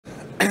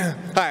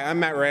Hi, I'm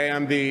Matt Ray.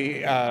 I'm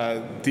the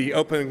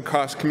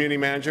OpenCost community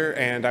manager,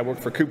 and I work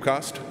for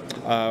KubeCost.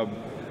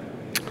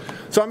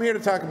 So I'm here to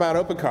talk about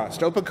OpenCost.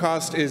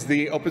 OpenCost is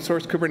the open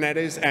source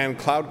Kubernetes and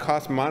cloud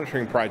cost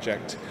monitoring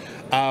project.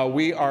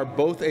 We are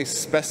both a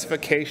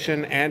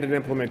specification and an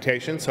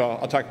implementation, so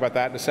I'll talk about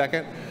that in a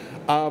second.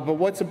 But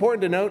what's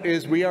important to note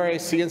is we are a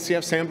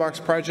CNCF Sandbox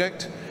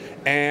project,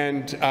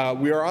 and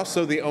we are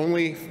also the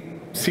only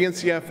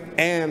CNCF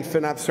and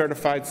FinOps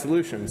certified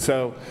solution.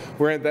 So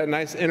we're at that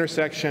nice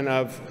intersection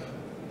of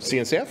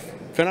CNCF,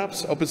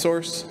 FinOps, open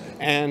source,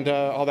 and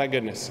all that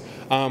goodness.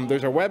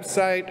 There's our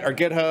website, our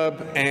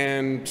GitHub,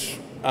 and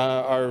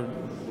our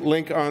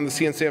link on the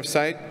CNCF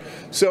site.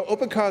 So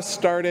OpenCost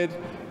started,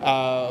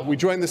 we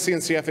joined the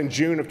CNCF in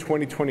June of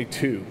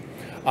 2022.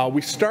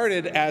 We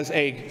started as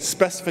a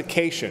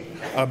specification.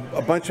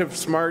 A bunch of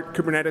smart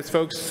Kubernetes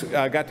folks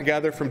got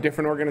together from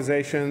different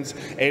organizations,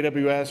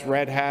 AWS,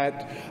 Red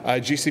Hat,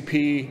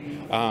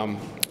 GCP,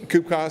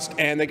 KubeCost,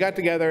 and they got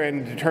together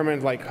and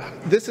determined, like,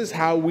 this is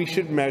how we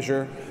should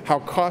measure how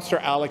costs are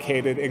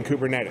allocated in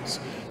Kubernetes.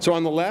 So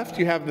on the left,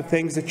 you have the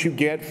things that you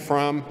get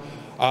from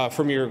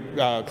your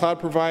cloud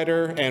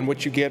provider and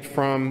what you get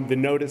from the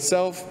node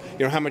itself,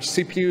 you know, how much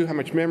CPU, how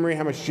much memory,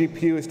 how much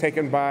GPU is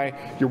taken by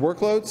your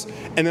workloads.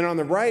 And then on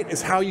the right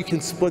is how you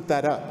can split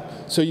that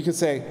up. So you can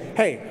say,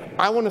 hey,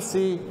 I want to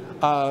see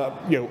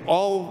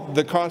all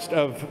the cost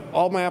of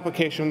all my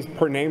applications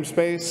per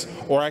namespace,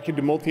 or I could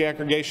do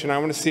multi-aggregation. I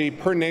want to see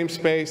per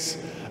namespace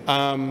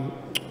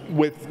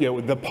with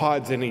the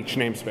pods in each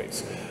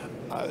namespace.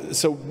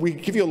 So we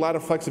give you a lot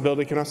of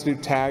flexibility. You can also do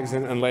tags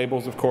and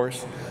labels, of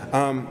course.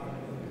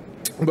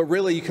 But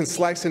really, you can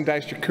slice and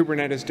dice your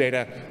Kubernetes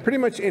data pretty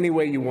much any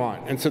way you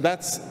want. And so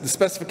that's, the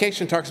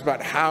specification talks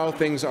about how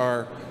things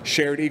are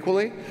shared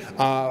equally,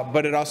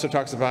 but it also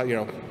talks about,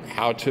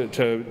 how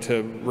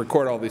to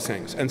record all these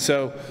things. And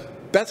so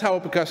that's how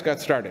OpenCost got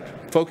started,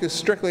 focused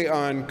strictly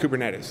on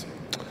Kubernetes.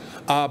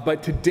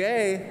 But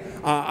today,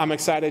 I'm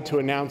excited to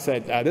announce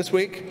that this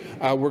week,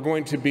 we're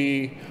going to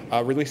be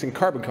releasing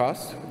Carbon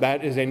Cost.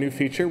 That is a new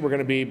feature. We're going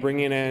to be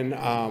bringing in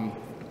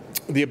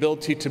the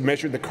ability to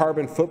measure the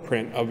carbon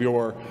footprint of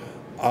your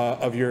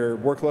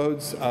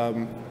workloads.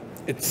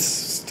 It's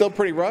still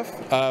pretty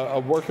rough, a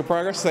work in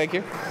progress. Thank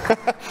you.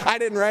 I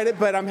didn't write it,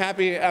 but I'm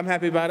happy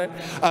about it.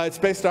 It's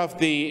based off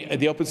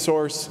the open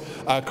source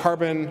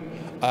carbon,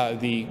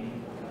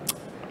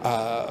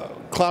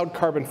 Cloud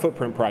Carbon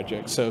Footprint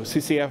Project, so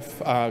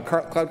CCF,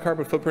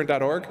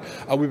 cloudcarbonfootprint.org.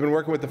 We've been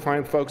working with the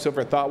fine folks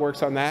over at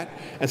ThoughtWorks on that,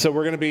 and so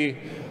we're going to be.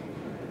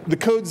 The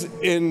code's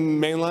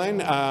in mainline.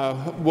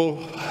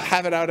 We'll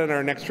have it out in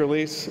our next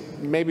release,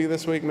 maybe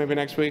this week, maybe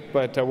next week,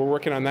 but we're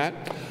working on that.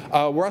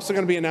 We're also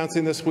going to be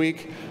announcing this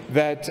week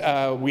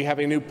that we have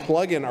a new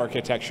plugin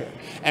architecture.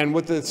 And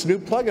what this new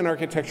plugin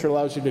architecture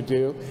allows you to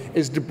do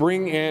is to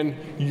bring in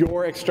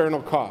your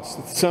external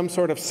costs, some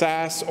sort of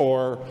SaaS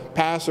or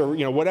PaaS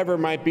or whatever it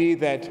might be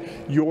that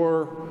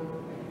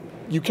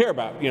you care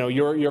about.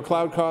 Your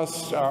cloud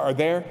costs are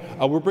there.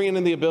 We're bringing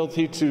in the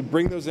ability to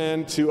bring those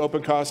in to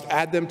OpenCost,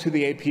 add them to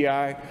the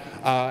API,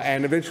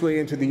 and eventually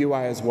into the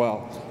UI as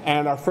well.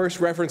 And our first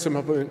reference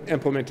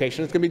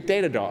implementation is going to be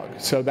Datadog.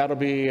 So that'll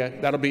be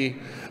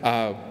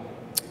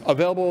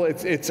available.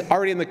 It's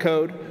already in the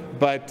code,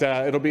 but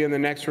it'll be in the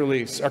next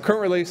release. Our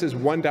current release is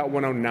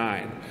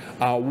 1.109.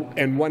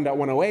 And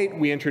 1.108,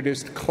 we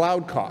introduced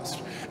Cloud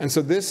Cost. And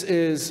so this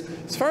is,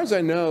 as far as I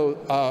know,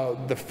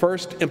 the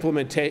first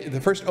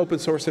open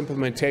source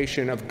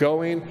implementation of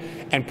going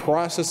and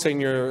processing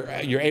your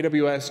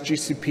AWS,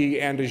 GCP,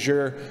 and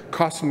Azure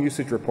cost and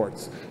usage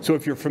reports. So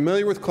if you're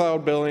familiar with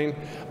cloud billing,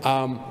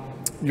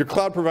 your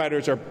cloud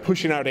providers are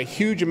pushing out a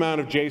huge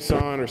amount of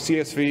JSON or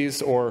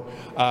CSVs or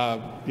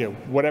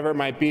whatever it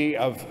might be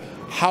of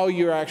how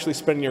you're actually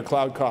spending your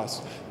cloud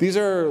costs. These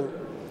are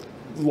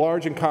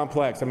large and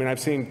complex. I mean, I've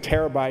seen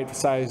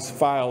terabyte-sized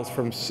files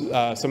from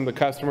some of the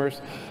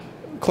customers.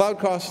 Cloud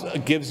Cost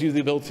gives you the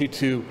ability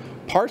to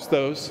parse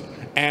those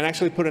and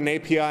actually put an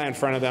API in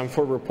front of them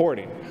for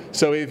reporting.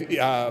 So if,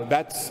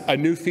 that's a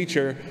new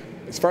feature,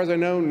 as far as I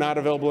know, not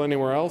available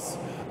anywhere else.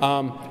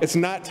 It's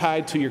not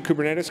tied to your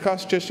Kubernetes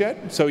cost just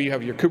yet. So you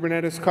have your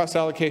Kubernetes cost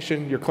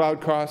allocation, your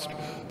cloud cost.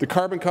 The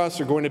carbon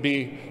costs are going to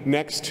be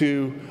next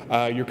to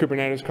your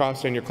Kubernetes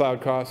cost and your cloud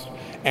cost.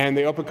 And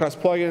the OpenCost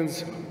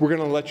plugins, we're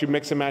going to let you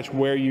mix and match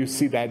where you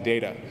see that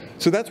data.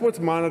 So that's what's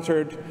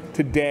monitored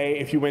today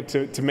if you went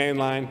to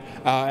mainline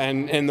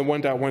and the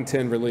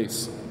 1.110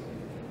 release.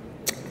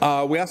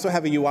 We also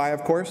have a UI,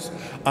 of course.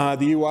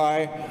 The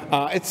UI,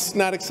 it's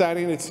not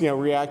exciting. It's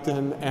React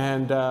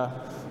and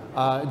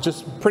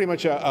just pretty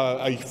much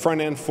a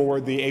front end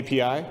for the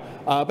API,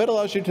 but it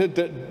allows you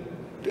to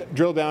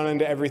drill down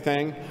into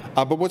everything.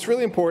 But what's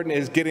really important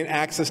is getting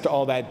access to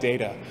all that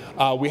data.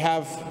 We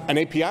have an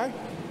API,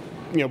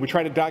 we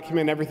try to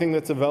document everything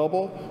that's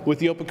available. With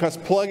the OpenCost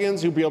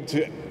plugins, you'll be able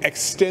to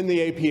extend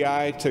the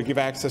API to give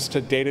access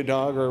to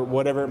Datadog or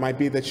whatever it might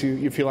be that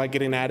you feel like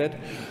getting added.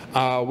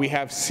 We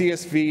have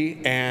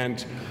CSV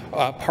and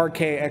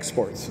Parquet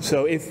exports.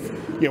 So if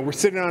we're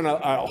sitting on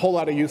a whole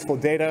lot of useful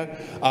data,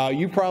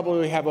 you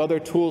probably have other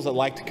tools that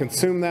like to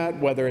consume that,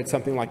 whether it's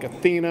something like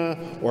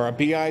Athena or a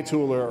BI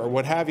tool or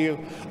what have you.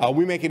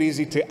 We make it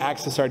easy to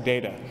access our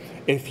data.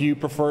 If you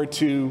prefer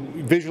to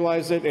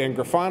visualize it in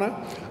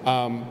Grafana,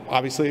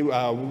 obviously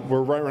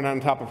we're running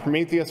on top of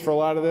Prometheus for a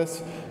lot of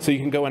this, so you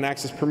can go and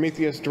access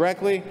Prometheus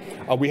directly.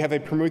 We have a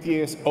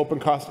Prometheus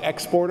OpenCost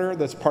exporter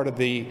that's part of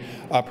the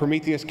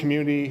Prometheus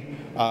community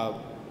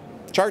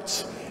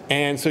charts.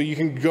 And so you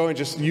can go and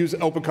just use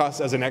OpenCost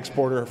as an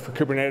exporter for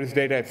Kubernetes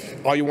data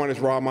if all you want is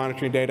raw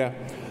monitoring data.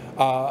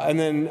 And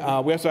then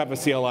we also have a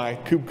CLI,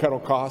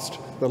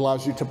 kubectl-cost, that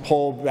allows you to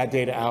pull that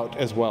data out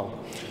as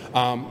well.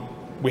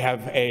 We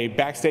have a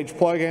Backstage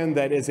plugin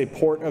that is a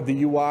port of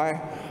the UI.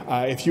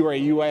 If you are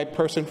a UI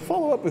person,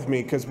 follow up with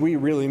me because we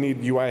really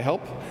need UI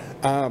help.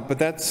 But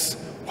that's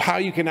how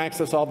you can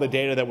access all the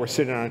data that we're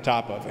sitting on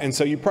top of. And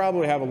so you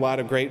probably have a lot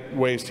of great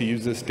ways to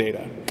use this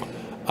data.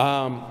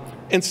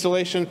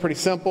 Installation, pretty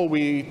simple.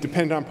 We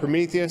depend on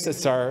Prometheus.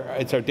 It's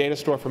our data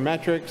store for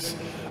metrics.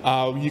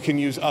 You can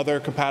use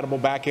other compatible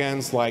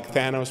backends like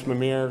Thanos,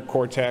 Mimir,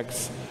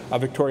 Cortex,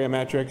 Victoria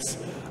Metrics.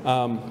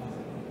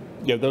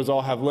 Those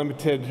all have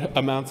limited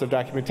amounts of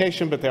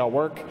documentation, but they all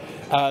work.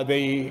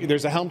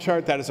 There's a Helm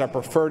chart that is our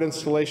preferred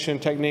installation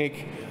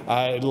technique.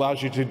 It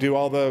allows you to do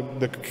all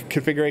the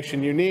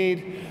configuration you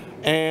need.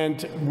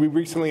 And we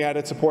recently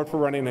added support for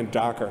running in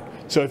Docker.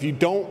 So if you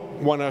don't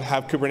want to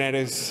have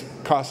Kubernetes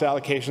cost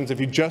allocations, if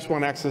you just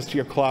want access to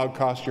your cloud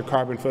cost, your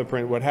carbon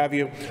footprint, what have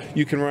you,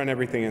 you can run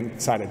everything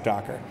inside of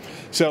Docker.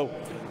 So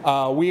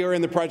we are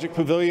in the Project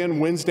Pavilion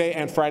Wednesday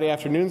and Friday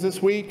afternoons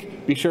this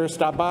week. Be sure to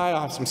stop by.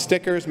 I'll have some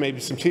stickers, maybe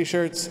some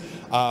t-shirts.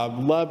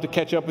 Love to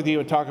catch up with you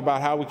and talk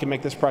about how we can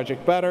make this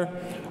project better.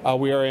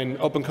 We are in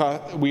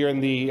OpenCost. We are in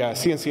the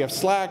CNCF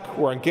Slack.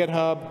 We're on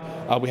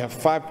GitHub. We have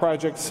 5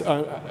 projects,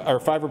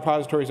 or 5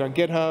 repositories on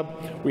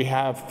GitHub. We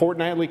have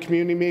fortnightly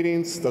community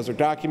meetings. Those are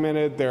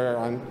documented. They're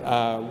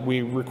on.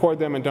 We record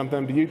them and dump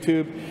them to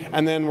YouTube,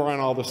 and then we're on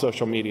all the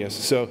social medias.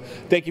 So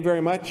thank you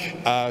very much.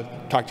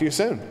 Talk to you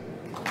soon.